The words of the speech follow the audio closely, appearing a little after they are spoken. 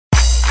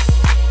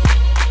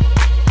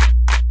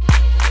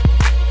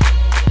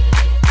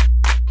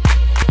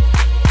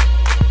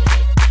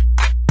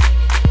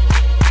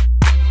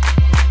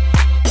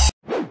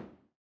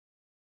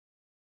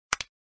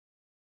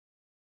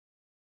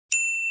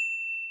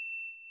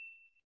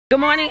Good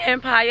morning,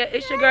 Empire.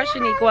 It's your girl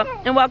Shaniqua,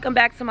 and welcome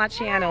back to my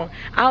channel.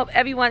 I hope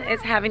everyone is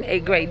having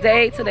a great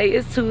day. Today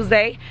is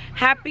Tuesday.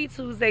 Happy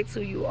Tuesday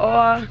to you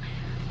all.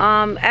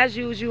 As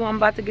usual, I'm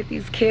about to get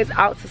these kids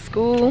out to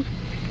school.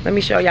 Let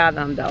me show y'all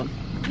them though.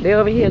 They're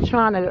over here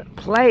trying to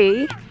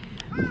play.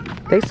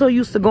 They so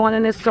used to going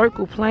in this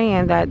circle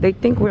playing that they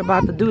think we're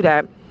about to do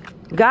that.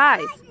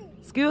 Guys,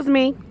 excuse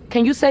me.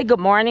 Can you say good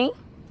morning?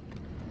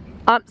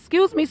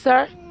 Excuse me,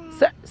 sir.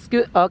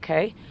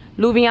 Okay.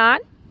 Luvian,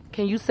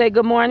 can you say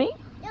good morning?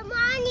 Good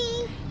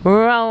morning.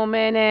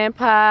 Roman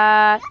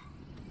Empire.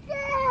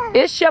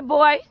 It's your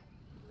boy.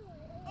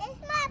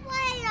 It's my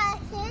boy,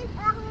 Russian.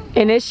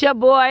 And it's your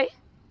boy.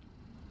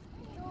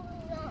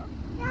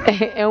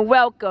 And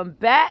welcome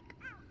back.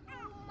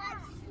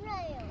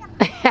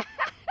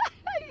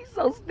 He's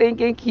so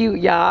stinking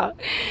cute, y'all.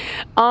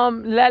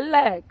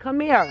 Lele, come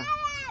here.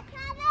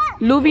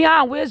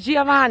 Luvian, where's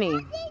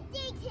Giovanni?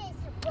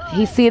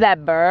 He see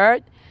that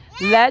bird?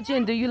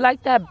 Legend, do you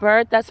like that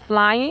bird that's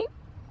flying?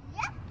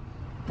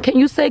 Can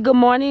you say good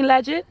morning,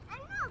 Legend?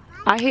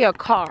 I hear a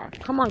car.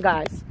 Come on,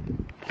 guys.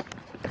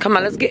 Come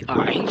on, let's get... All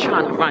right, he's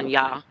trying to run,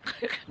 y'all.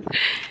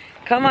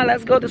 Come on,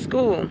 let's go to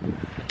school.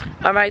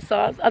 All right,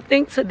 so I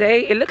think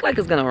today, it looked like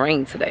it's going to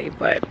rain today,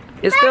 but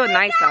it's still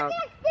nice out.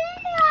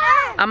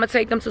 I'm going to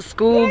take them to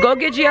school. Go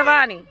get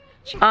Giovanni.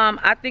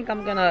 I think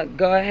I'm going to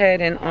go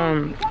ahead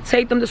and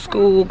take them to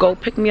school, go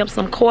pick me up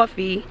some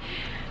coffee,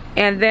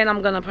 and then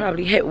I'm going to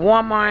probably hit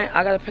Walmart.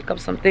 I got to pick up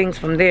some things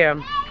from there.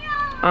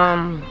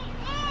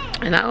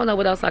 And I don't know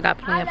what else I got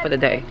planned for the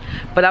day.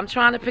 But I'm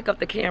trying to pick up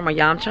the camera,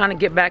 y'all. I'm trying to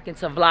get back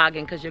into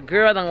vlogging because your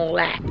girl done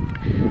lacked.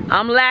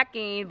 I'm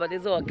lacking, but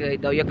it's all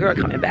good, though. Your girl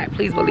coming back.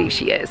 Please believe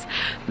she is.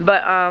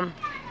 But,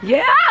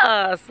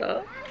 yeah.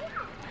 So,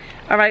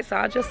 all right. So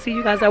I'll just see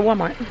you guys at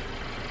Walmart.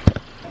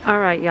 All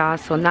right, y'all.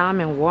 So now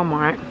I'm in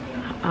Walmart.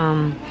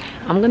 I'm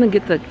going to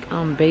get the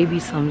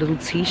baby some little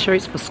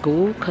t-shirts for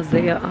school because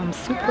they are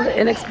super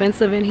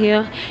inexpensive in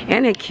here.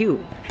 And they're cute.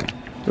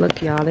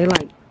 Look, y'all. They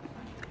like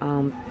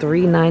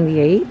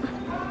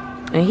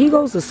 $3.98, and he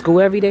goes to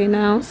school every day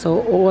now,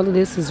 so all of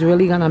this is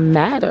really gonna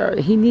matter.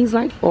 He needs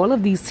like all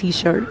of these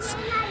t-shirts,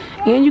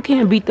 and you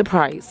can't beat the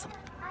price.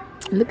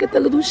 Look at the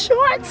little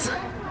shorts,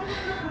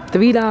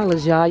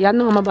 $3, y'all. Y'all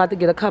know I'm about to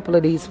get a couple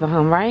of these for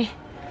him, right?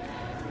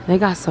 They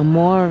got some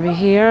more over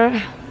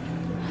here.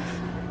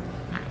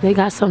 They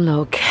got some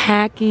little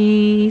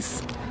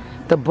khakis.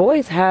 The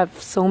boys have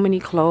so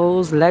many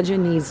clothes.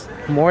 Legend needs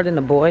more than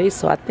the boys,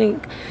 so I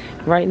think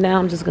right now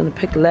I'm just gonna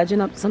pick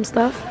Legend up some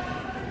stuff.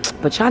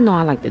 But y'all know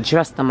I like to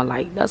dress them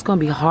alike. That's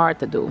gonna be hard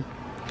to do,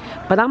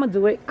 but I'm gonna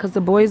do it because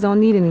the boys don't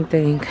need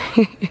anything.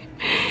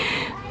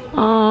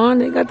 Oh,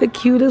 they got the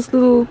cutest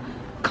little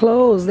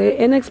clothes. They're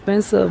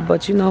inexpensive,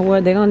 but you know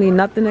what, they don't need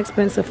nothing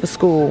expensive for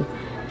school.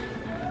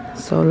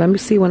 So let me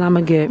see what I'm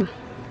gonna get.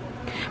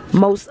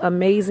 Most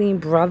amazing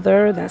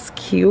brother. That's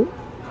cute.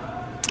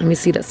 Let me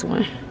see this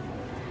one.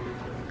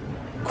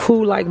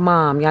 Cool like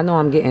mom. Y'all know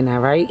I'm getting that,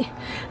 right?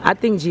 I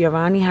think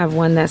Giovanni have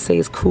one that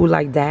says cool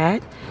like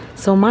dad.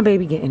 So my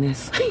baby getting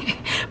this.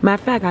 Matter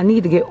of fact, I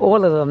need to get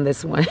all of them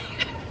this one.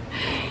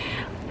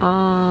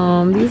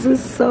 These are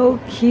so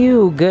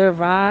cute. Good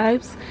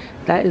vibes.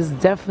 That is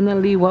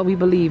definitely what we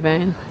believe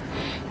in.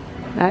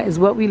 That is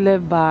what we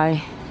live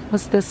by.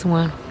 What's this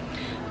one?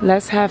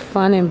 Let's have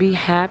fun and be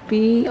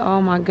happy.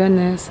 Oh my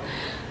goodness.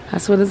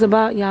 That's what it's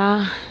about,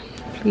 y'all.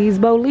 Please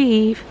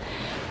believe.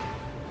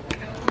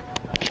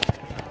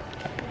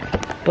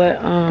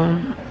 But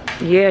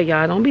yeah,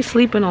 y'all, don't be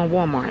sleeping on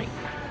Walmart.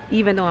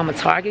 Even though I'm a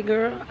Target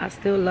girl, I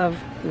still love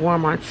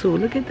Walmart too.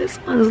 Look at this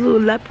one, this little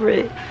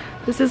leopard.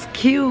 This is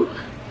cute.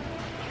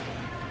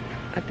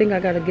 I think I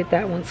gotta get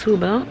that one too,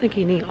 but I don't think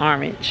he need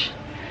orange.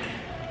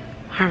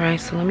 All right,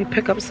 so let me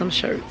pick up some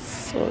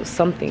shirts or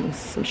some things,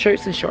 some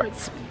shirts and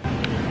shorts.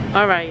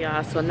 All right,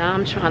 y'all, so now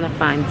I'm trying to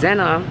find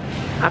dinner.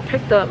 I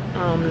picked up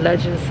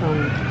Legend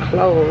some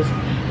clothes.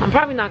 I'm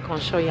probably not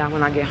gonna show y'all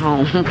when I get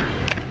home.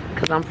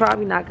 Because I'm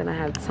probably not going to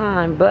have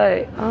time.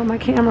 But, oh, my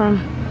camera.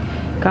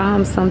 Got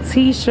him some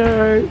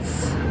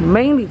t-shirts.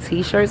 Mainly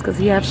t-shirts because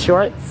he has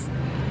shorts.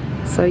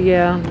 So,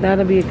 yeah,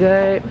 that'll be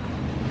good.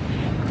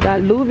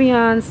 Got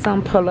Luvian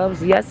some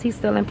pull-ups. Yes, he's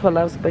still in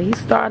pull-ups, but he's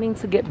starting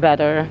to get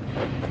better.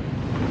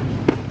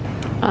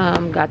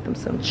 Got them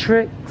some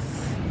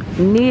tricks.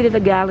 Needed a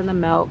gallon of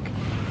milk.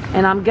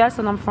 And I'm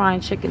guessing I'm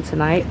frying chicken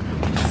tonight.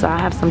 So, I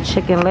have some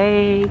chicken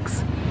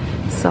legs.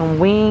 Some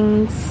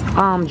wings,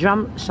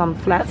 some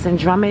flats and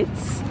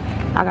drumettes.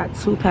 I got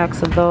 2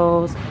 packs of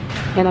those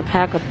and a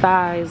pack of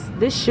thighs.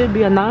 This should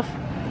be enough,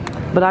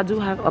 but I do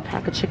have a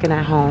pack of chicken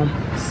at home,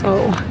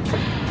 so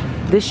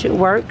this should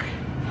work.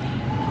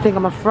 I think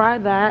I'm gonna fry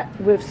that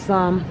with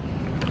some,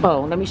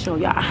 oh, let me show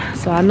y'all.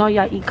 So I know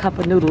y'all eat cup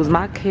of noodles.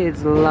 My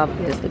kids love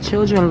this. The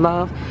children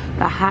love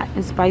the hot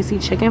and spicy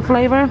chicken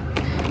flavor.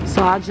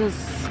 So I just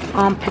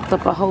picked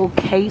up a whole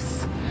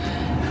case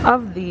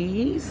of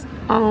these.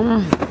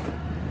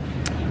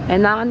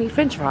 And now I need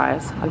french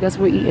fries. I guess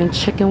we're eating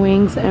chicken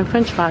wings and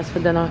french fries for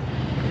dinner.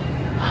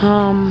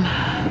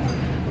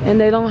 And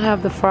they don't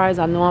have the fries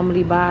I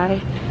normally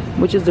buy.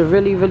 which is a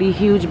really, really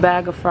huge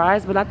bag of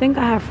fries. But I think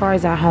I have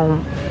fries at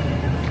home.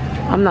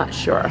 I'm not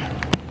sure.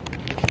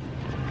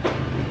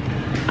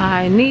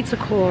 I need to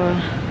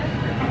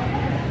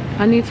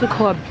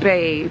call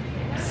Babe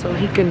so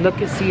he can look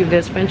and see if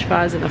there's french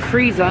fries in the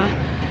freezer.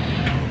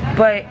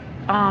 But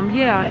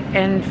yeah,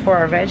 and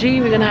for a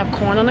veggie, we're gonna have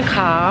corn on the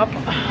cob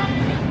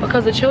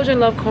because the children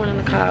love corn on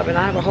the cob, and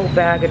I have a whole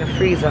bag in the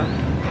freezer.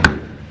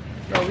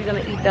 So we're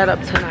gonna eat that up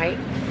tonight.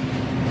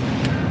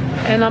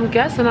 And I'm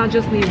guessing I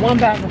just need one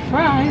bag of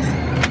fries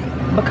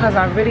because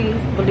I really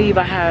believe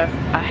I have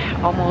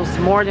almost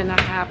more than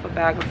a half a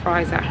bag of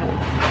fries at home.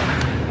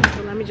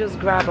 So let me just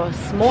grab a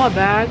small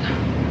bag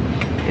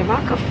if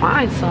I could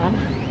find some.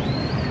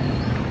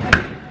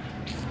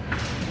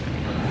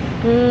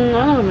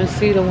 I don't even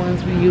see the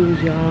ones we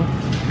use, y'all.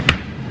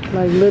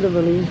 Like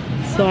literally.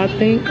 So I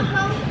think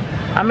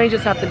I may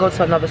just have to go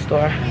to another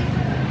store.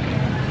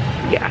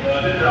 Yeah.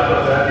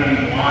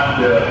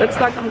 Looks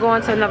like I'm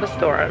going to another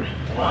store.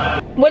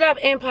 What up,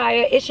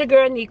 Empire? It's your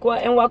girl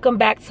Nikwa, and welcome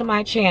back to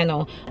my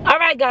channel.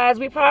 Alright guys,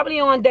 we're probably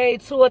on day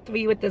 2 or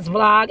 3 with this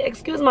vlog.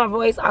 Excuse my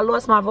voice, I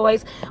lost my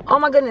voice. Oh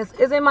my goodness,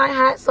 isn't my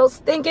hat so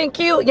stinking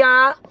cute,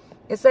 y'all?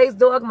 It says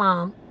dog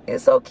mom.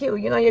 It's so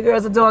cute. You know your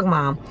girl's a dog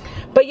mom.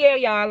 But yeah,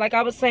 y'all, like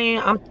I was saying,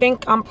 I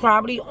think I'm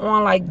probably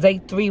on like day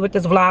 3 with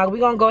this vlog. We're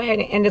gonna go ahead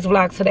and end this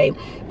vlog today.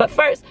 But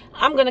first,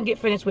 I'm gonna get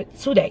finished with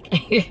today.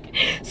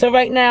 So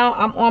right now,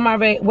 I'm on my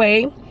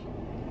way.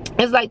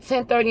 It's like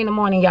 10:30 in the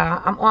morning,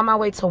 y'all. I'm on my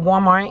way to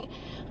Walmart.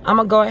 I'm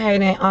gonna go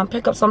ahead and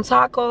pick up some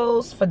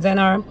tacos for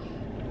dinner.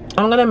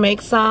 I'm gonna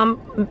make some,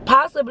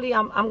 possibly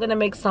I'm gonna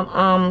make some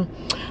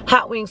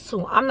hot wings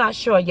too. I'm not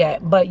sure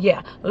yet, but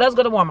yeah, let's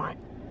go to Walmart.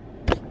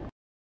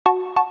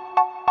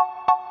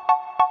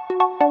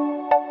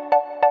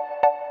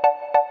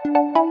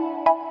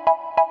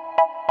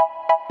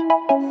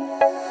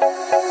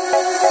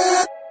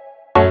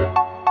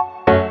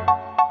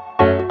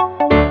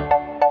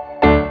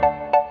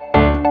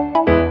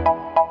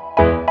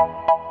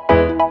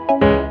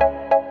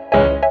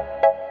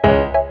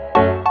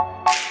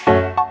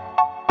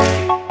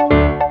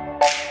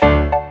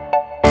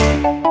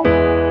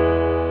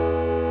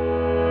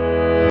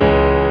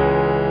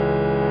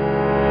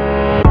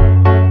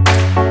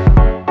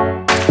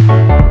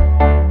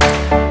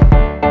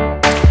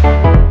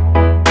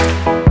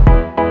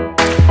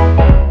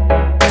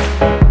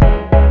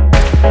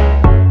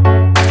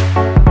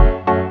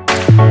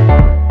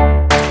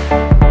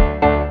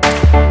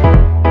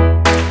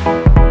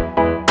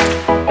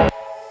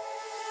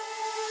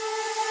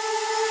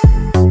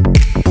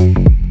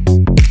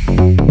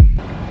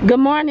 Good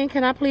morning.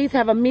 Can I please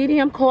have a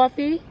medium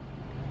coffee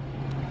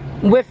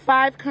with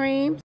 5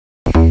 creams?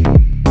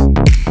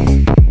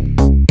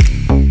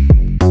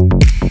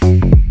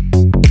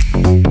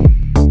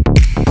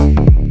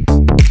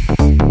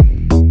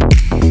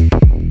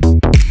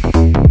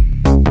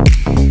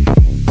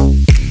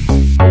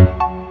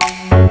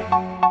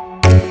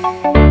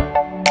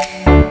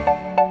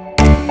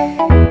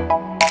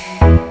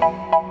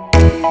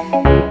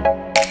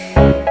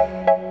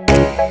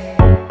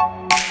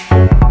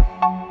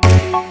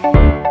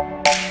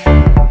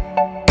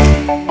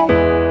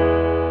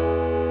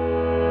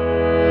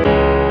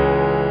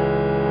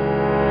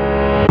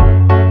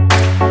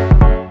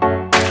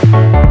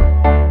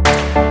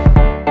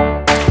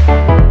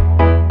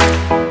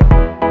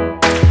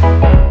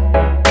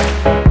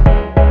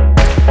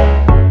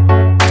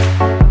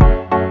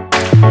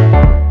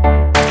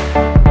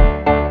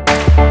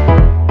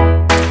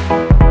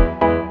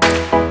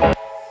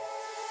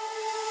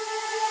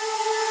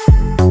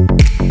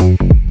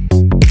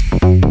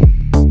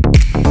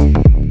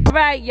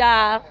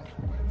 Y'all,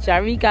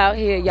 Jarique out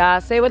here,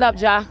 y'all. Say what up,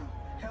 Ja.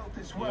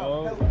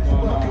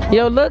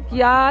 Yo, look,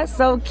 y'all,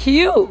 so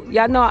cute.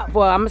 Y'all know,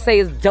 well, I'm gonna say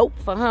it's dope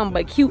for him,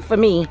 but cute for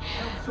me.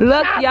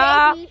 Look,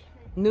 y'all,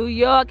 New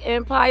York,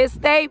 Empire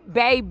State,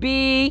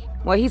 baby.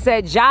 Well, he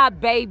said Ja,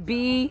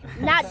 baby.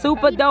 Not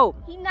super baby. Dope.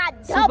 He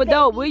not super baby.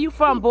 Dope. Where you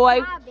from, boy?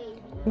 Ja,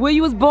 where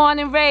you was born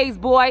and raised,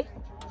 boy?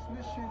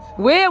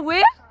 Where?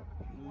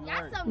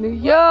 New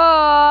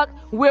York.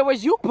 Where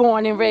was you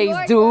born and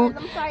raised, dude?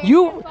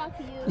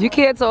 You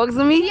can't talk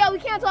to me? Yeah, we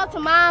can't talk to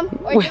mom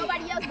or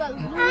nobody else but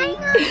Louie.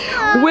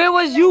 Where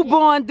was you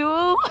born,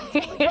 dude?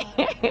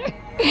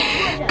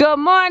 Good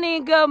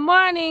morning, good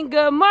morning,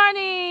 good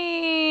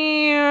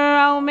morning,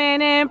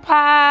 Roman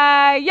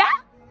Empire.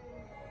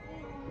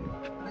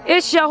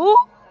 It's your who?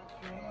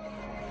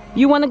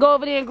 You want to go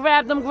over there and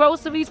grab them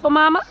groceries for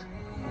mama?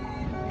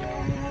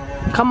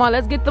 Come on,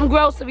 let's get them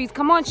groceries.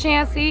 Come on,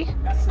 Chancey.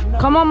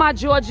 Come on, my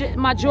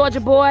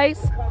Georgia boys.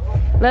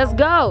 Let's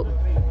go.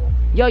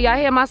 Yo, y'all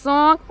hear my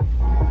song?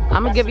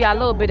 I'm gonna give y'all a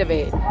little bit of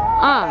it.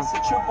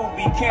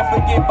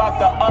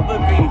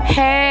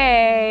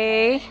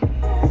 Hey.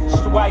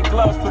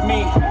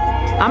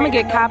 I'm gonna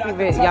get copy of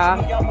it, y'all.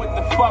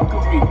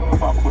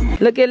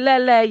 Look at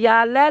Lele,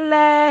 y'all.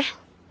 Lele.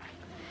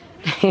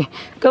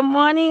 Good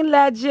morning,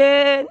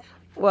 legend.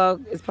 Well,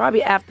 it's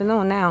probably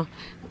afternoon now.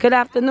 Good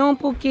afternoon,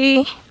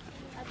 Pookie.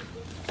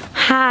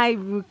 Hi,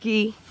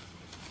 Rookie.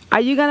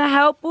 Are you gonna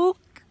help, Pook?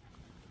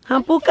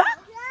 Huh, Puka?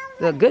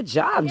 Good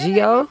job,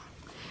 Gio.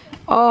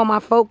 Oh, my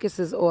focus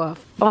is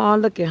off. Oh,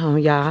 look at him,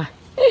 y'all.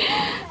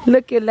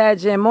 Look at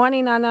Legend.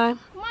 Morning, Nana.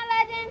 Come on,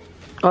 Legend.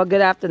 Oh,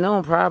 good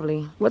afternoon,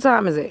 probably. What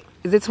time is it?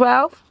 Is it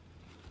 12?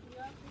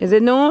 Yeah. Is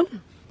it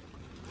noon?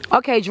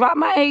 Okay, drop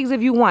my eggs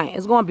if you want.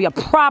 It's gonna be a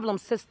problem,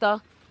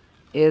 sister.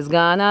 It's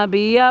gonna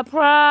be a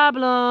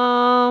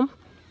problem.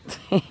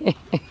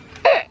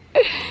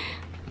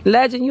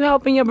 Legend, you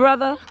helping your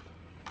brother?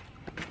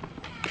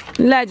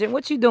 Legend,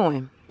 what you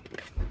doing?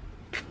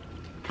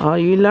 Oh,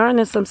 you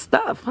learning some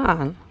stuff,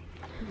 huh?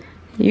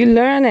 You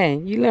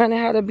learning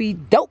how to be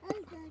dope.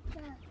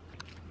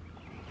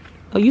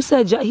 Oh, you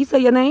said, he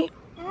said your name?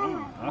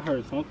 I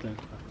heard something.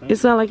 It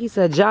sounded like he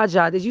said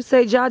Jaja. Did you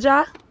say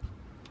Jaja?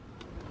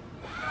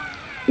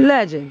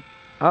 Legend.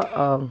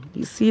 Uh-oh,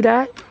 you see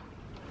that?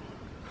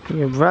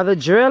 Your brother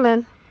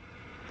drilling.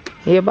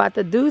 He about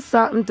to do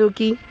something,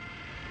 Dookie.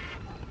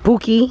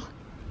 Pookie.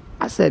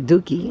 I said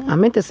Dookie. I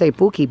meant to say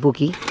Pookie,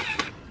 Pookie.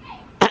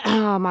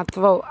 Oh, my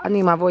throat. I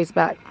need my voice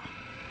back.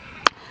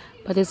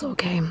 But it's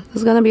okay.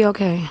 It's gonna be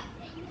okay.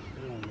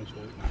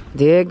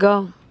 There it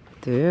go.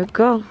 There it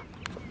go.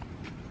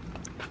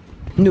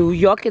 New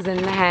York is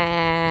in the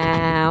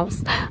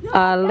house.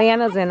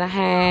 Atlanta's in the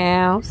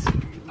house.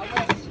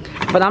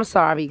 But I'm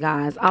sorry,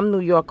 guys. I'm New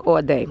York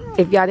all day.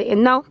 If y'all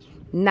didn't know,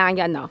 now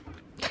y'all know.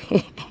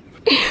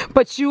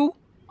 But you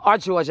are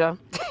Georgia.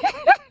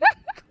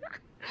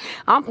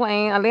 I'm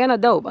playing Atlanta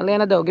dope.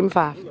 Atlanta dope. Give me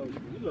 5.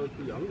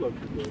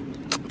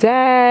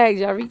 Dang,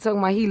 Jerry talking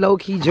about he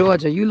low-key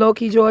Georgia. You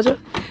low-key Georgia?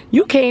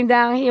 You came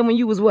down here when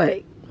you was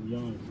what?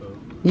 Young, so.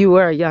 You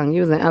were young.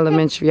 You was in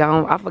elementary.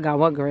 I forgot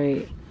what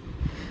grade.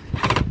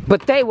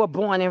 But they were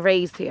born and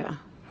raised here.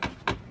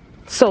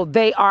 So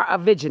they are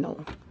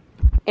original.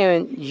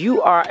 And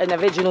you are an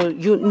original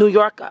New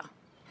Yorker.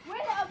 We're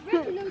the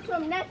originals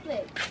from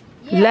Netflix.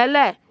 Yeah.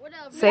 Lele,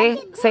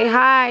 say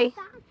hi.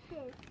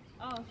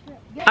 Oh,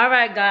 shit. All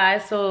right,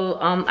 guys. So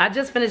I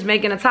just finished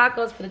making the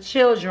tacos for the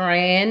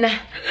children.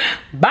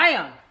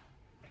 Bam!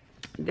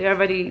 They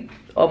already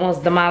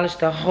almost demolished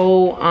the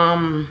whole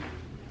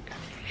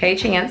hey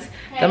Chance,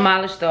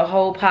 demolished the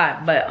whole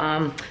pot. But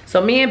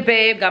so me and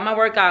Babe got my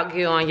workout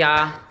gear on,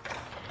 y'all.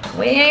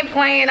 We ain't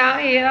playing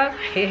out here.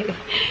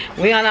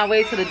 We on our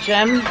way to the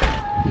gym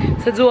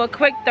to do a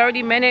quick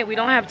 30-minute. We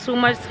don't have too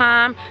much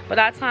time, but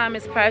our time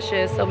is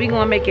precious, so we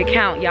gonna make it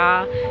count,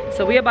 y'all.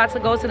 So we about to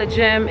go to the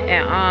gym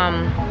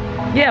and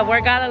yeah,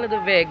 work out a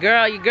little bit.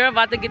 Girl, your girl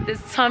about to get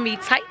this tummy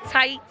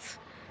tight.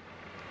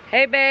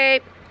 Hey,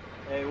 Babe.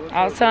 Hey,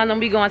 I was telling them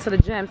we going to the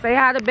gym. Say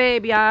hi to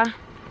Babe, y'all.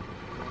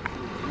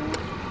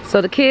 So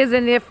the kids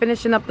in there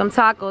finishing up them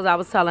tacos, I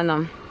was telling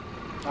them.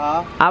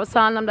 I was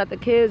telling them that the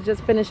kids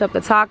just finished up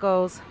the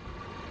tacos.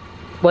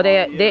 Well,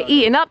 they're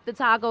eating up the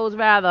tacos,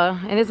 rather.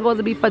 And it's supposed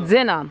to be for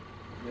dinner.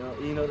 Yeah,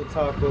 eating up the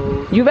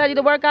tacos. You ready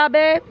to work out,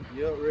 Babe?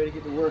 Yep, ready to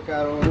get the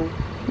workout on.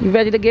 You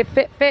ready to get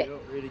fit? Yep,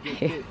 ready to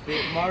get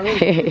fit.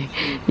 Already.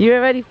 You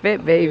already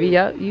fit, baby.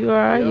 Yep, you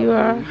are, Yep, you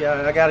are.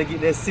 Yeah, I gotta get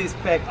that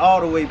 6-pack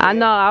all the way back. I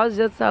know, I was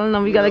just telling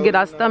them we gotta get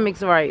our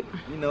stomachs right.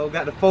 You know,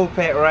 got the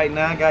 4-pack right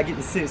now. Gotta get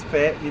the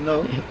 6-pack, you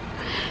know.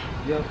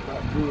 Yep,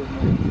 good,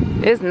 man.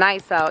 It's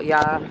nice out,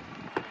 y'all.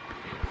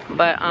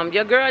 But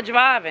your girl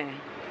driving.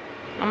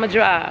 I'ma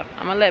drive.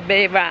 I'ma let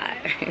Babe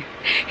ride.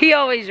 He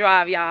always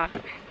drive, y'all.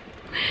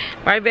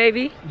 Right,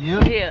 baby?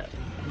 Yep. Yeah.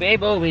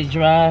 Babe always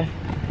drive.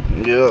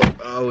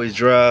 Yep, I always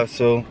drive,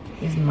 so.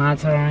 It's my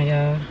turn,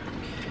 y'all.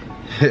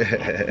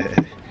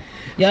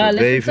 Y'all, So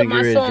listen to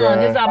my song.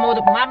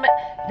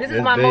 This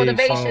is my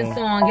motivation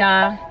song,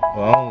 y'all.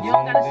 Well, You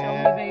don't gotta show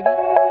me, baby.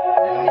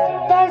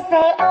 They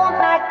say, oh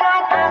my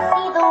God, I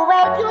see the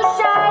way you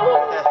shine.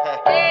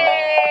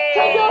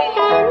 Take your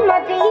hand, my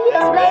dear,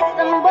 and place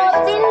them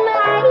both in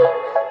mine.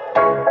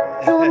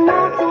 You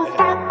know you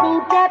stopped me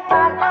dead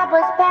while I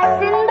was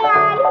passing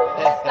by.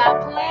 Stop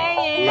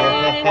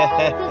playing.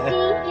 To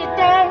see you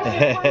dance.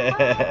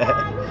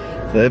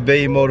 So that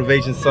baby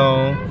motivation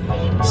song.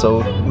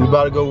 So we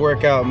about to go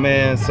work out,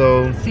 man.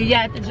 So See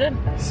ya at the gym.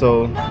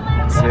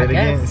 say it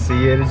again. guess. See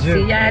you at the See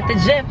gym. ya at the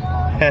gym.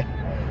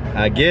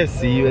 I guess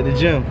see you at the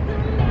gym.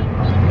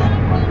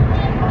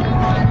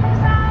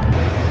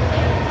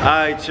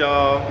 Alright,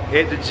 y'all,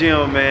 at the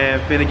gym, man.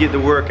 Finna get the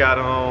workout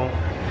on.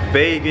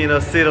 Babe getting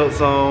her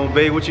sit-ups on.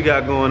 Babe, what you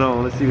got going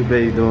on? Let's see what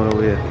Babe doing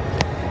over here.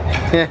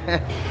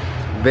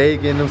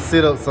 Babe getting them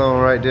sit-ups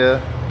on right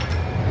there.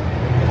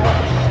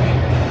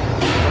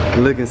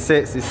 Looking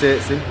sexy.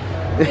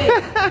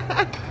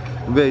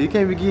 Babe, you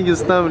can't be getting your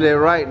stomach that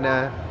right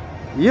now.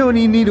 You don't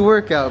even need to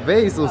work out,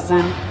 babe, so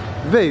silly.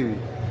 Baby,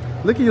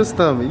 look at your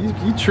stomach.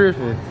 You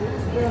tripping.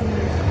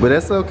 But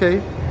that's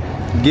okay.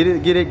 Get it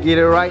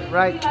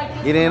right.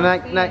 Get it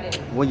right.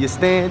 When you're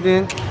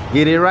standing,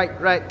 get it right.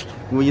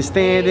 When you're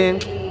standing,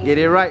 get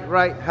it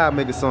right. How I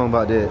make a song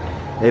about that?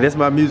 Hey, that's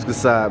my musical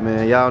side,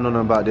 man. Y'all know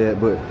nothing about that,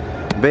 but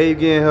babe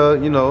getting her,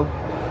 you know,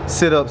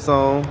 sit-ups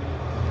on.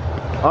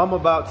 I'm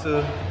about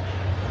to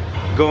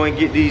go and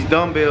get these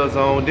dumbbells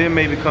on, then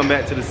maybe come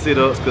back to the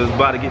sit-ups, because I'm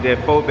about to get that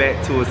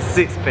 4-pack to a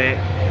 6-pack.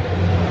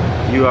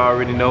 You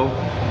already know.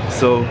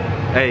 So,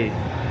 hey,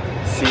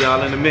 see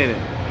y'all in a minute.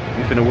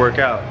 We finna work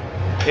out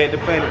at the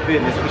Planet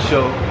Fitness for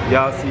sure.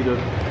 Y'all see the,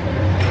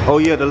 oh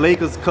yeah, the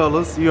Lakers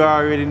colors, you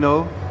already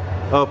know,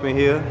 up in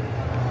here.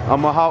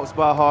 I'm a Hawks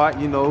by heart,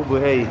 you know,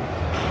 but hey,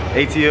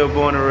 ATL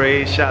born and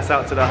raised, shouts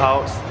out to the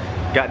Hawks.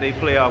 Got their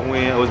playoff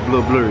win, oh, it's a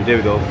little blurry, there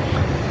we go.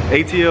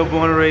 ATL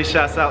born and raised,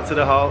 shouts out to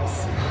the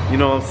Hawks. You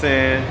know what I'm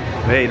saying?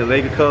 Hey, the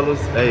Laker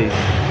colors, hey,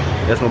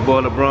 that's my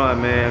boy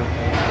LeBron, man.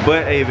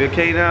 But hey, if it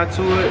came down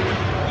to it,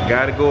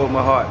 gotta go with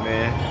my heart,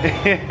 man.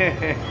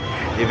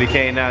 If it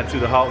came down to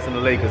the Hawks and the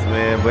Lakers,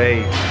 man, but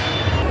hey.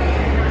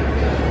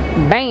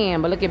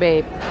 Bam, but look at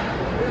babe.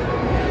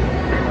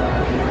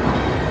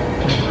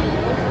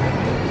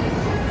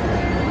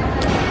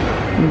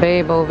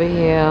 Babe over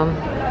here,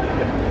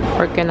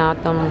 working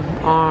out them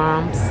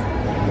arms.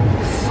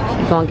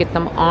 He gonna get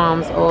them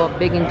arms all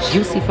big and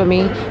juicy for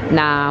me.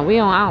 Nah, I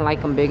don't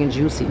like them big and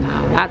juicy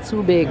now. Not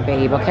too big,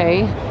 babe,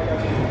 okay?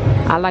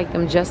 I like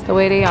them just the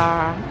way they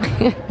are.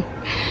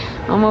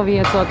 I'm over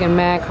here talking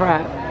mad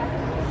crap.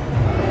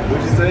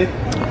 What'd you say?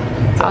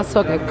 I was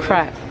talking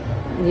crap.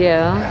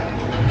 Yeah.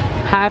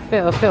 How I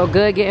feel? Feel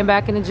good getting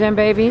back in the gym,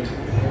 baby?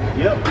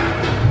 Yep.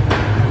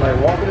 Like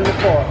walking in the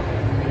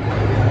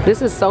park.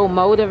 This is so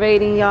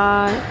motivating,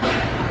 y'all.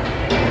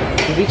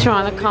 We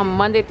trying to come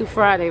Monday through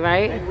Friday,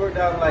 right? We worked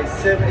out like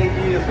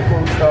 7-8 years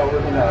before we started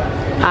working out.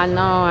 I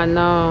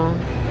know.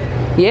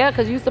 Yeah,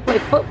 because you used to play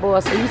football,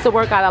 so you used to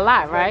work out a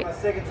lot, right? My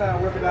second time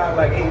working out in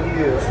like 8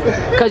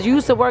 years. Because you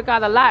used to work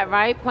out a lot,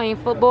 right? Playing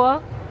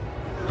football.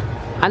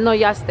 I know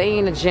y'all stay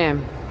in the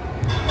gym.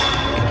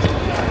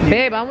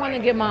 Babe, I want to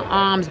get my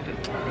arms.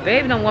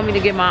 Babe don't want me to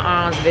get my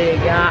arms big,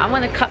 y'all. I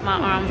want to cut my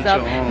arms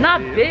up. Not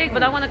big,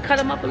 but I want to cut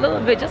them up a little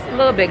bit. Just a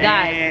little bit,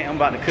 guys. I'm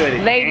about to cut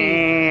it.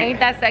 Ladies, ain't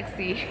that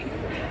sexy?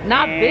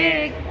 Not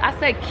big. I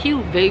said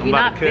cute, baby,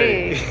 not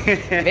big.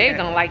 Babe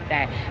don't like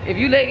that. If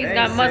you ladies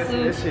got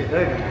muscles,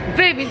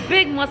 baby,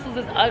 big muscles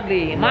is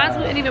ugly. Mine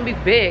wouldn't even be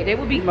big. They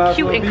would be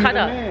cute and cut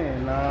up.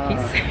 Nah.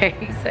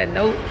 He said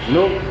nope.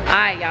 Nope.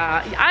 Alright,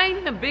 y'all. I ain't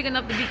even big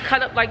enough to be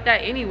cut up like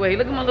that anyway.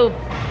 Look at my little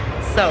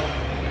self.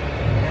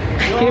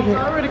 It's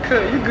already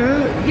cut. You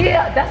good?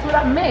 Yeah, that's what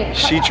I meant.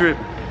 She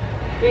tripping.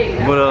 Baby,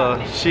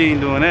 But she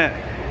ain't doing that.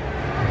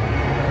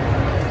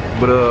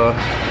 But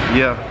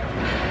yeah.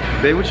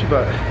 Babe, what you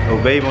about? Oh,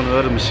 babe on the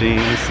other machine.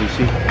 Let's see,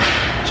 she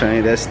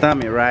trained that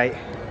stomach right.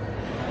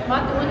 Am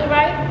I doing it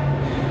right?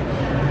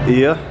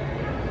 Yeah.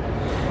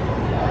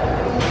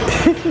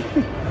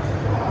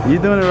 You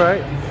doing it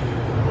right.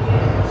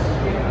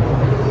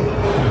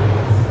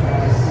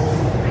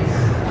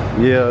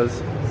 Yeah.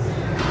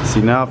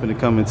 See, now I'm finna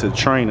come into the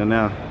trainer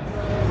now.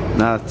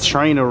 Now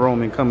trainer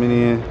Roman coming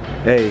in.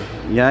 Hey,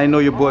 yeah, I know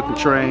your boy can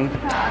train.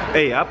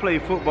 Hey, I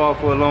played football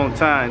for a long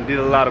time, did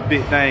a lot of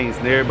big things,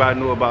 and everybody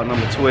knew about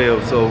number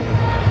 12, so,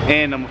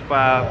 and number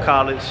 5,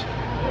 college,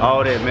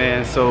 all that,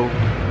 man. So,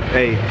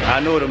 hey, I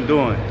know what I'm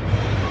doing.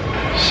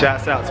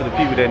 Shouts out to the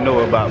people that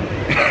know about me.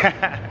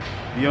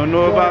 You don't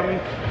know about me?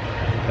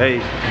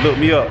 Hey, look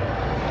me up.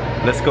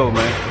 Let's go,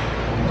 man.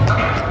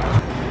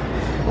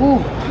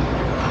 Ooh.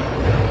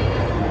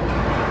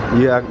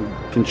 Yeah, I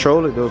can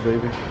control it though,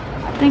 baby.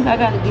 I think I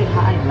gotta get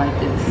higher like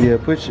this. Yeah,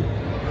 put you.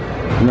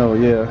 No,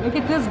 yeah. Look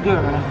at this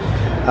girl.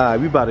 Alright,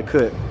 we about to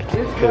cut.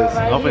 This girl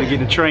right I'm finna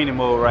get in training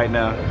mode right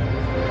now.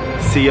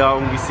 See y'all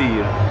when we see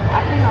you.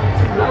 I think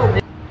I'm too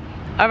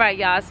low. Alright,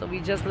 y'all, so we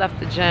just left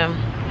the gym.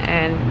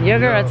 And your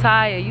girl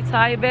tired. You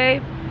tired,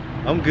 babe?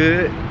 I'm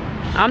good.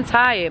 I'm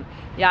tired.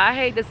 Yeah, I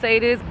hate to say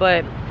this,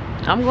 but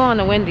I'm going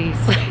to Wendy's.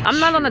 I'm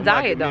not on a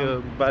diet though.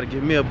 About to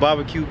give me a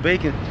barbecue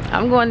bacon.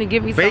 I'm going to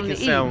give me something to eat.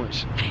 Bacon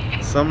sandwich.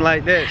 Something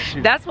like that.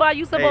 Shoot. That's why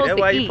you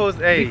supposed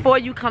to eat before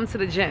you come to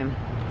the gym.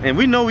 And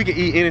we know we can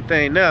eat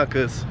anything now,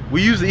 cause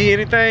we used to eat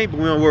anything, but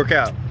we don't work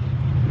out.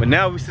 But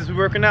now, since we're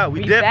working out,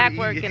 we definitely back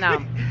working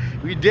out.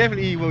 We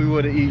definitely eat what we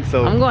want to eat.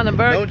 So I'm going to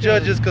Burger King. Don't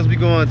judge us cause we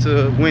going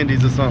to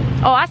Wendy's or something.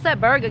 Oh, I said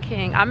Burger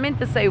King. I meant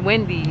to say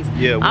Wendy's.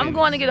 Yeah, Wendy's. I'm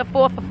going to get a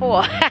 4 for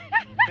 $4.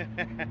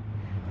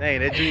 Dang,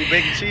 that junior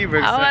bacon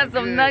cheeseburger. I want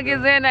some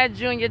nuggets and that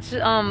junior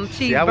cheeseburger.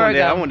 See, I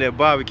want that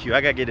barbecue.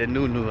 I gotta get that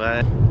new.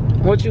 Right?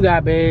 What you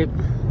got, babe?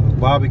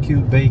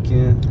 Barbecue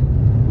bacon,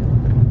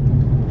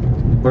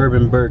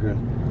 bourbon burger.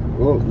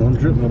 Oh, don't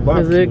drip my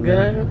barbecue. Is it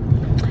good?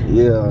 Man.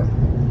 Yeah,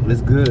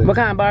 it's good. What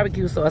kind of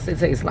barbecue sauce it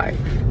tastes like?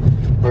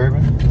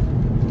 Bourbon.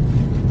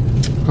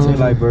 Tastes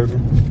like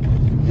bourbon.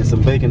 And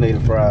some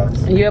baconator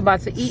fries. And you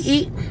about to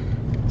eat?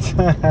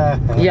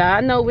 Yeah,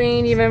 I know we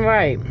ain't even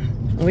right.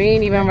 We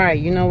ain't even right.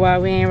 You know why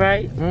we ain't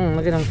right?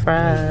 Look at them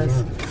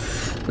fries.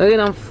 Look at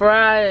them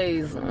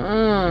fries.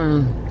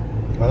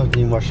 I'll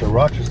give you my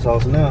sriracha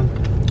sauce now.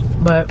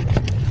 But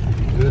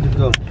good to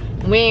go.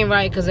 We ain't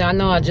right because I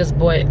know I just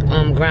bought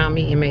ground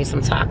meat and made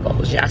some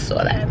tacos. Y'all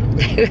saw that.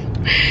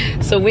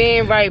 So we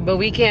ain't right, but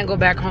we can't go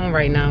back home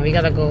right now. We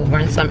gotta go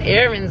run some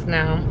errands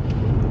now.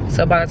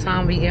 So by the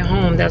time we get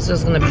home, that's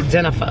just gonna be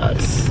dinner for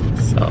us.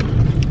 So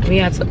we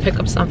had to pick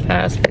up some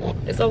fast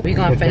food. So we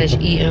gonna finish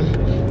eating.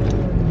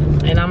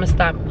 And I'm gonna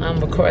stop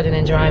recording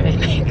and driving.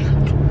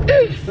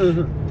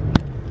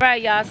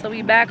 Right, y'all, so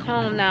we back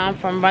home now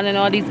from running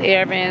all these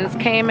errands.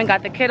 Came and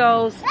got the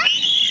kiddos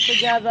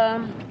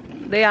together.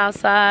 They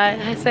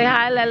outside. Say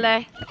hi,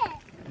 Lele.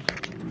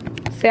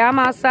 Say I'm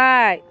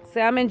outside.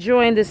 Say I'm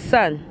enjoying the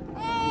sun.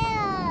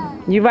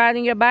 You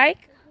riding your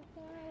bike?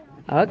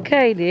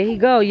 Okay, there he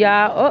go,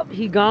 y'all. Oh,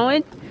 he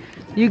going.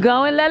 You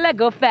going, Lele?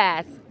 Go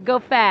fast. Go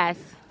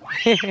fast.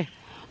 Hey,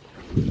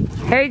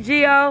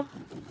 Gio.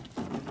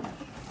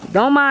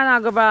 Don't mind our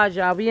garage,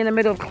 y'all. We in the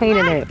middle of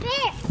cleaning it.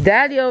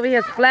 Daddy over here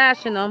is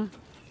flashing them.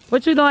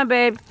 What you doing,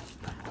 babe?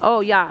 Oh,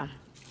 yeah.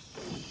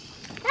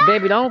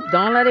 Baby, don't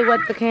let it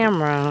wet the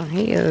camera.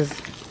 He is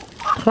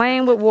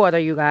playing with water,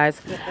 you guys.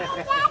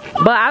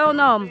 But I don't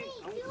know.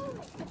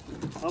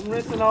 I'm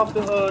rinsing off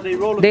the roller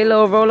coaster. They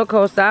little roller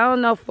coaster. I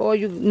don't know for all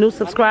you new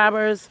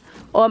subscribers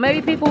or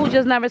maybe people who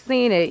just never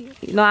seen it.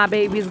 You know, our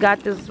babies got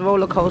this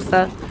roller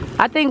coaster.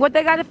 I think what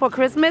they got it for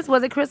Christmas?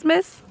 Was it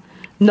Christmas?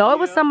 No, it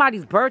was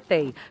somebody's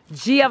birthday.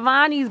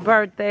 Giovanni's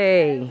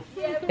birthday.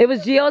 It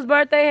was Gio's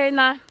birthday, hey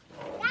nah?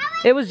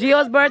 It was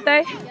Gio's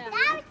birthday?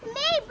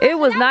 It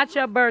was not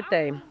your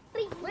birthday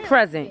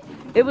present.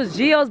 It was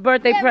Gio's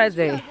birthday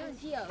present.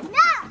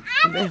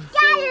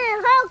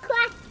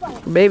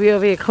 Baby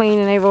over here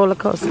cleaning a roller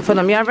coaster for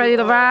them. Y'all ready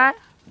to ride?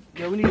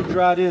 Yeah, we need to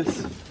dry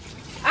this.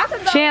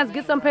 Chance,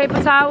 get some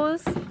paper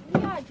towels.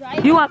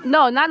 You want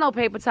no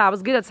paper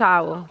towels. Get a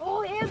towel.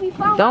 Oh, it'll be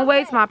fun. Don't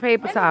waste my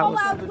paper towels.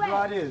 Let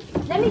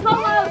me go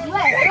while it's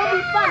wet. It'll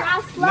be fun.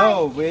 I'll slide.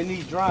 No, but it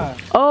needs dry.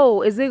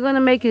 Oh, is it gonna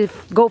make it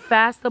go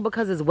faster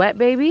because it's wet,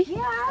 baby?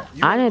 Yeah.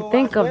 I didn't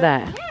think of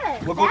that.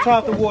 Yeah. Well, go turn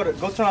off the water.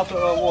 Go turn off the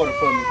water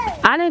for me.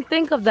 I didn't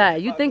think of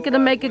that. You think it'll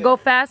make it go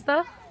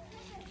faster?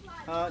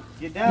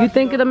 Get down. You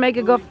think it'll make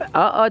it go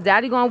uh-oh,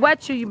 Daddy gonna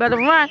wet you. You better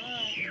run.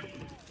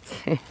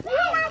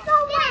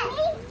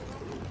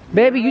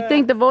 Baby, you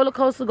think the roller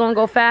coaster gonna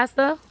go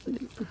faster?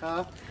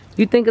 Huh?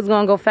 You think it's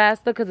gonna go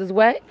faster because it's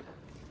wet?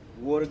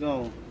 Water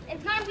gone.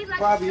 It's gonna be like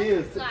Probably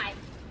is. slide.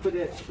 Put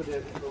that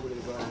over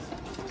there, guys.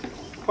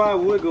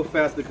 Probably would go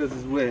faster because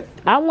it's wet.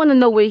 I wanna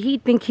know where he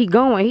think he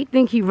going. He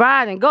think he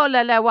riding. Go,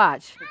 Lele,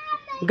 watch.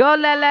 Go,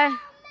 Lele.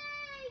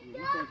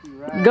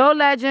 Go,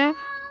 Legend.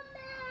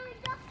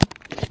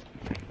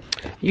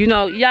 You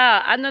know,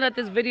 yeah, I know that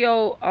this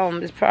video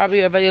is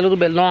probably already a little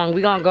bit long.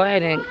 We're gonna go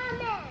ahead and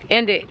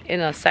end it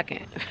in a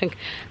second. Because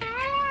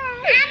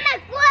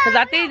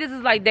I think this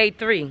is like day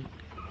 3.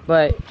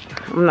 But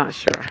I'm not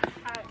sure.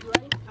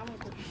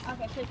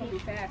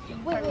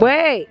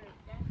 Wait.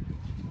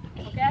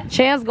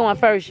 Chance going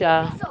first,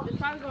 y'all.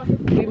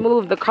 We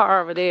moved the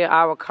car over there,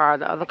 our car,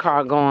 the other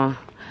car going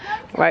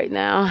right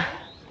now.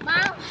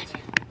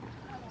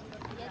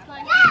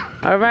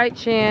 All right,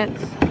 Chance.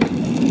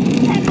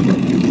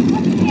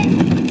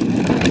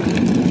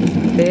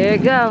 There you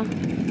go.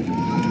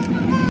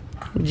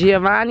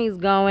 Giovanni's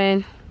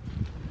going.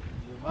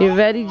 You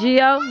ready,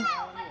 Gio?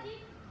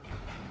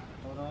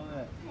 Hold on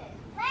that.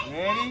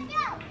 Ready?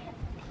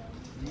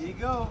 Here you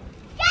go.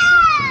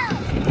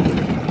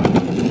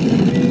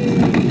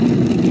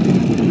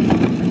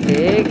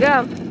 There you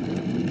go.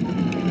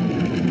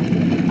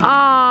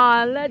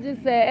 Aw, Legend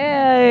said,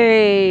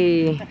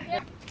 hey.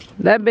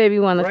 That baby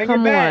wanna Bring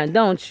come it back. on,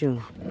 don't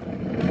you?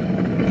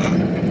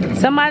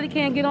 Somebody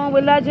can't get on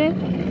with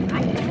Legend?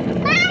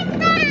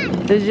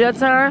 This is your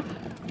turn?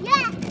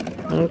 Yeah.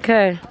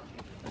 Okay.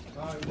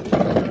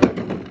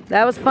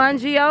 That was fun,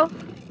 Gio?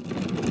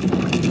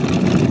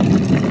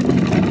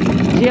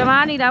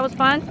 Giovanni, that was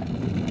fun?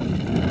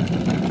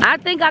 I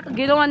think I could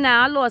get on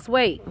now. I lost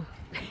weight.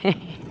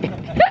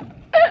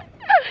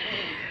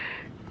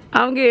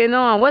 I'm getting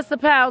on. What's the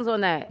pounds on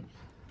that?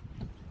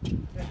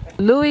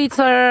 Louis'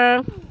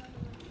 turn.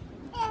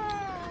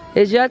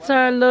 It's your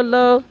turn,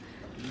 Lulu.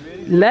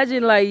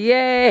 Legend like,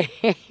 yay.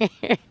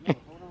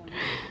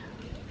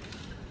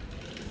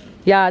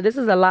 Yeah, this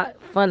is a lot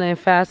funner and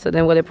faster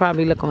than what it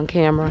probably look on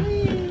camera.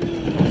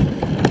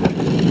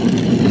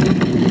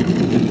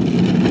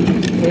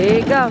 There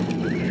you go.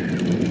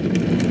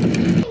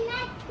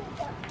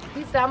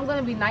 He said, I'm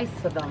gonna be nice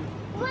to them.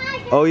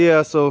 Oh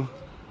yeah, so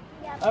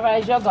All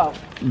right, your go.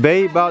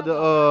 Babe about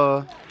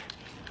to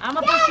I'm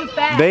gonna push you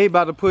fast. Babe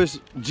about to push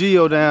Gio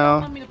Want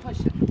down. me to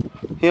push it?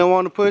 He don't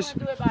want to push.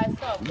 Do it by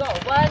itself. Go.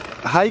 1,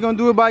 How you gonna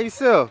do it by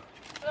yourself?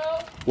 2,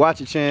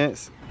 Watch it,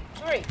 Chance.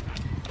 3.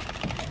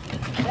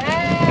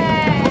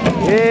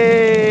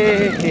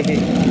 Hey!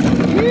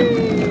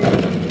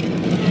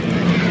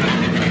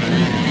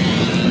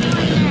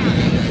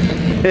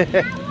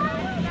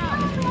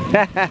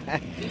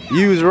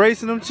 You was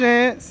racing them,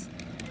 Chance?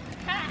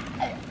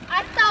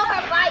 I saw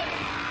her bite.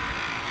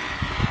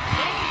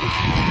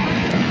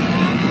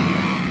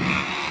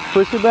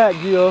 Push it back,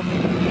 Gio.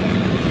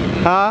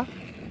 Huh?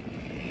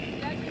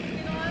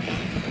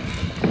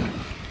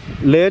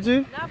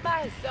 Legend? Not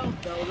by itself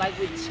though, like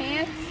with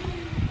Chance.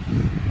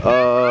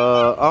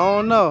 I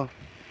don't know.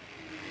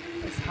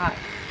 It's hot.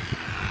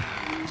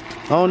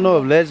 I don't know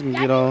if Legend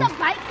can get on. The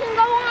bike can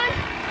go on.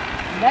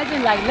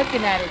 Legend like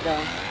looking at it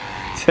though.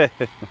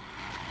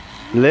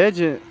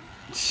 Legend.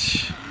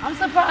 I'm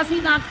surprised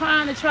he's not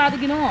trying to try to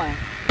get on.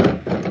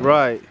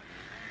 Right.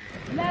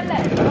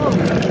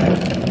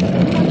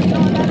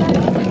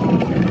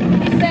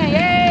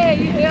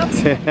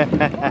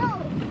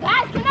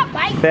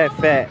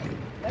 Fat.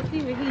 Let's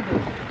see what he do.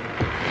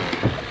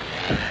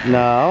 No,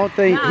 I don't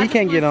think he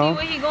can't get on. See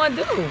what he gonna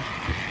do.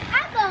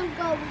 I'm gonna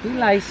go. He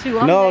like, shoot.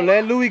 I'm No, like,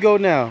 let Louis go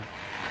now.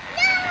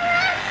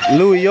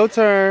 Louis, your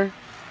turn.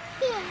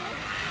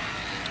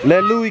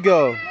 Let Louis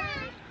go.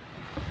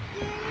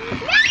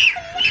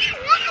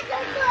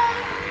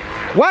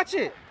 Watch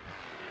it.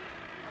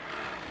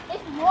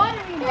 It's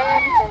watery,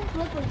 man. It's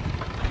slippery.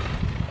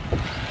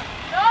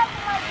 Oh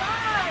my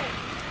God.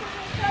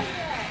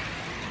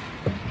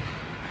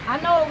 I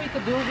know what we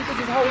could do. We could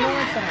just hold on to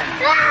him.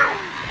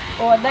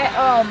 Or let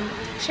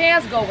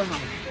Chance go with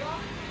him.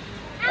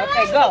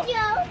 Okay, go.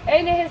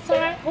 Ain't it his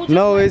turn? Who just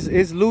No, went?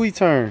 it's Louis'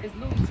 turn. It's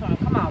Louis' turn.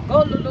 Come on,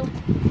 go, Lulu.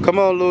 Come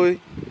on, Louis.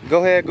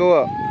 Go ahead,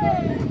 go up.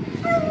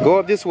 Go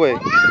up this way.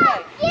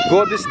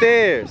 Go up the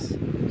stairs.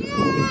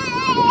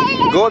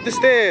 Go up the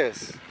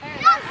stairs.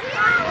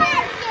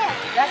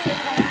 That's it.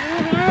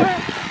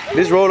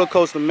 This roller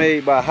coaster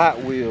made by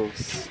Hot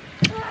Wheels.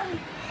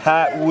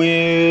 Hot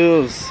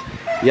Wheels.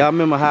 Y'all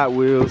remember Hot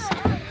Wheels?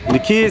 The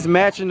kids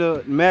matching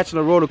the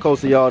roller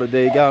coaster y'all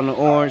today. Got on the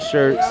orange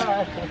shirts.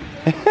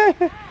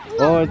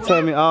 Orange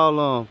tummy all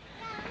on.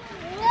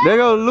 There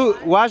go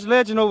Luke. Watch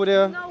Legend over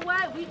there. You know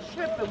what? We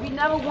tripping. We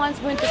never once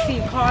went to see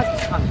cars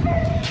was coming.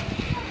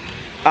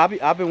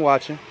 I've been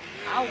watching.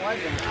 I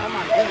wasn't. Oh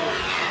my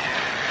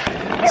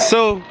goodness.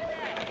 So,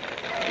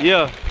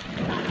 yeah.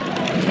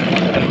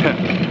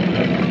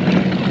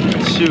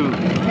 Shoot.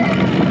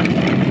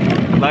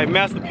 Like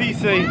Master P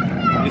say,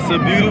 it's a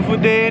beautiful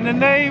day in the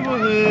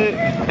neighborhood.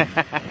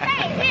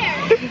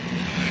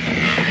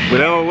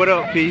 What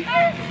up, P?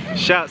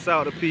 Shouts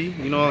out to P,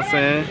 you know what I'm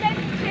saying?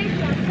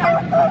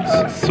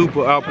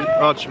 Super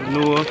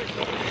entrepreneur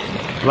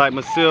like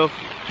myself.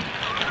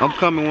 I'm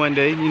coming one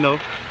day, you know.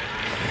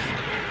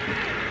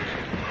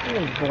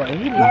 Oh boy,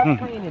 he loves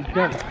playing in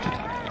dirt.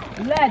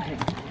 Legend.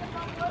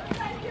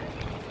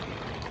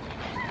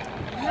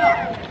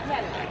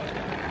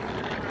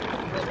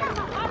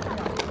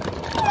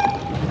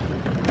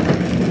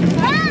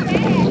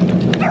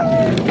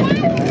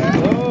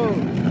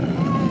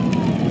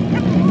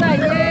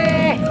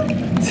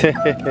 You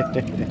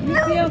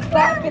see him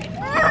stopping?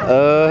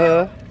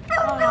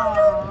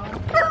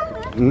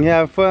 You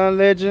having fun,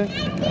 Legend?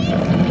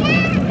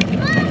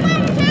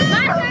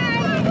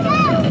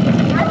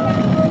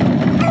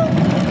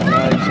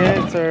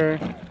 Chance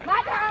turn.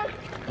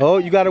 Oh,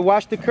 you gotta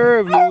watch the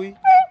curve, Louis.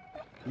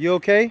 You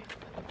okay?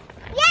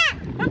 Yeah.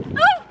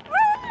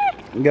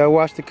 You gotta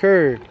watch the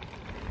curve.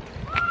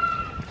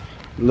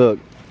 Look,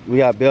 we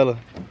got Bella.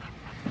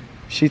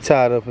 She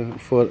tied up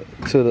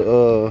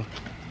to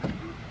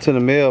the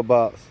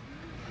mailbox,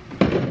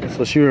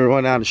 so she would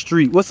run down the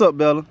street. What's up,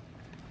 Bella?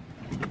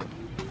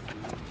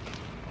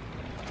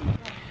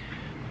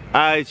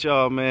 Alright,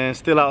 y'all, man.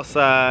 Still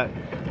outside,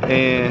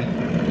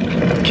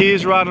 and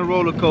kids riding a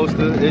roller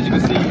coaster. As you can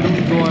see,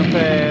 Louis going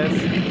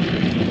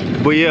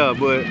past. But yeah,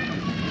 but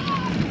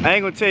I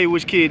ain't gonna tell you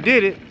which kid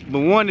did it, but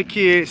one of the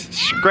kids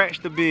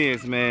scratched the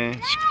Benz, man.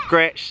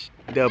 Scratched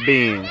the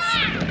Benz.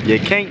 You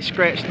can't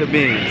scratch the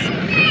Benz.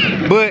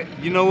 But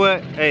you know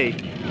what? Hey,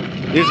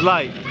 it's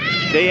life.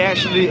 They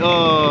actually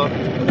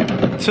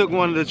took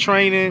one of the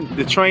training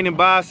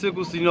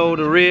bicycles, you know,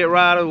 the Red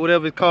Rider,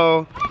 whatever it's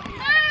called,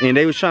 and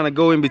they was trying to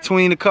go in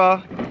between the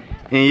car,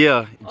 and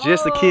yeah,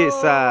 just the kid's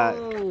side,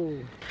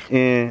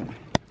 and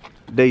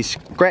they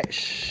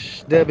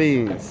scratched their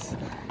Benz.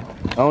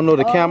 I don't know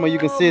the camera, you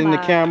can see it in the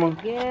camera.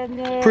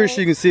 Goodness. Pretty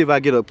sure you can see if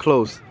I get up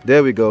close.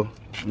 There we go.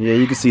 Yeah,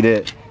 you can see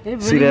that. Really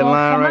see that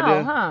line right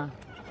there? Huh?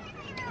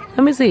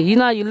 Let me see. You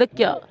know, you lick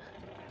your.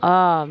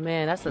 Oh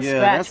man, that's a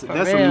scratch.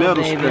 That's for a real,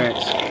 metal baby.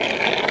 scratch.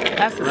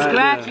 That's a Right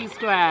scratchy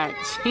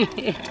scratch.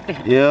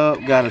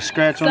 Yep, got a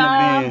scratch on the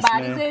Benz,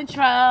 Somebody's man. in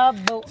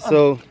trouble.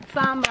 So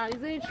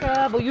Somebody's in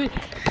trouble. Who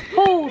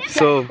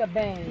scratched the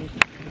Benz?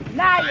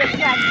 Now you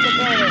scratch the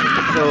Benz.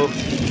 So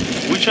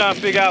we trying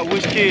to figure out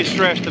which kid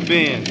scratched the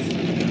Benz.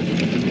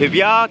 If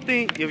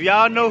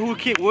y'all know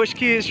which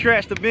kid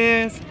scratched the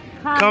Benz,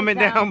 comment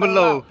down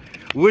below.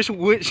 Which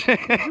which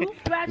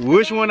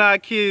one of our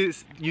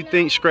kids you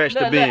think scratched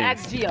the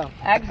Benz? Ask Gio.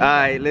 Ask Gio. All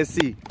right, let's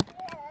see.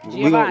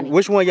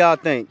 Which one y'all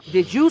think?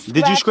 Did you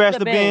scratch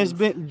the Benz,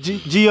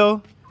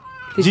 Gio?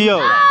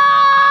 Gio.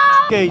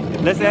 Okay,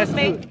 let's ask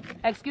you.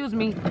 Excuse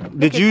me.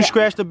 Did you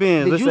scratch the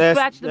Benz? Did Let's you ask,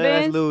 scratch the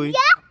Benz? Louis. Yeah.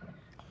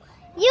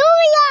 You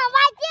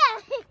right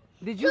there.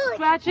 Did you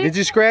scratch it? Did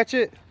you scratch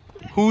it?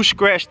 Who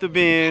scratched the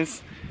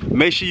Benz?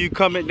 Make sure you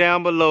comment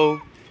down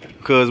below,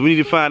 cause we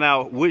need to find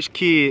out which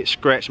kid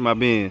scratched my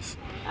Benz.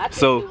 I think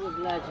So, it was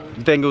Legend.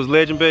 you think it was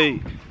Legend,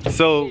 babe?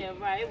 So, Yeah,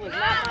 right. It was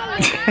not my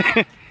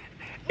Legend.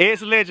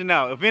 it's Legend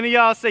now. If any of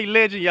y'all say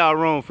Legend, y'all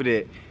wrong for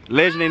that.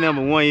 Legend ain't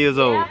number 1 year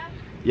old.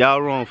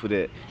 Y'all wrong for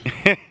that.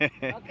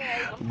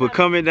 But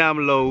comment down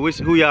below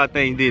who y'all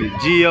think did it.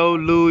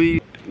 Gio, Louis,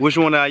 which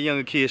one of our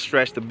younger kids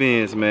scratched the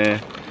Benz, man?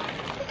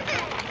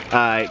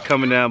 Alright,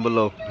 comment down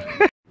below.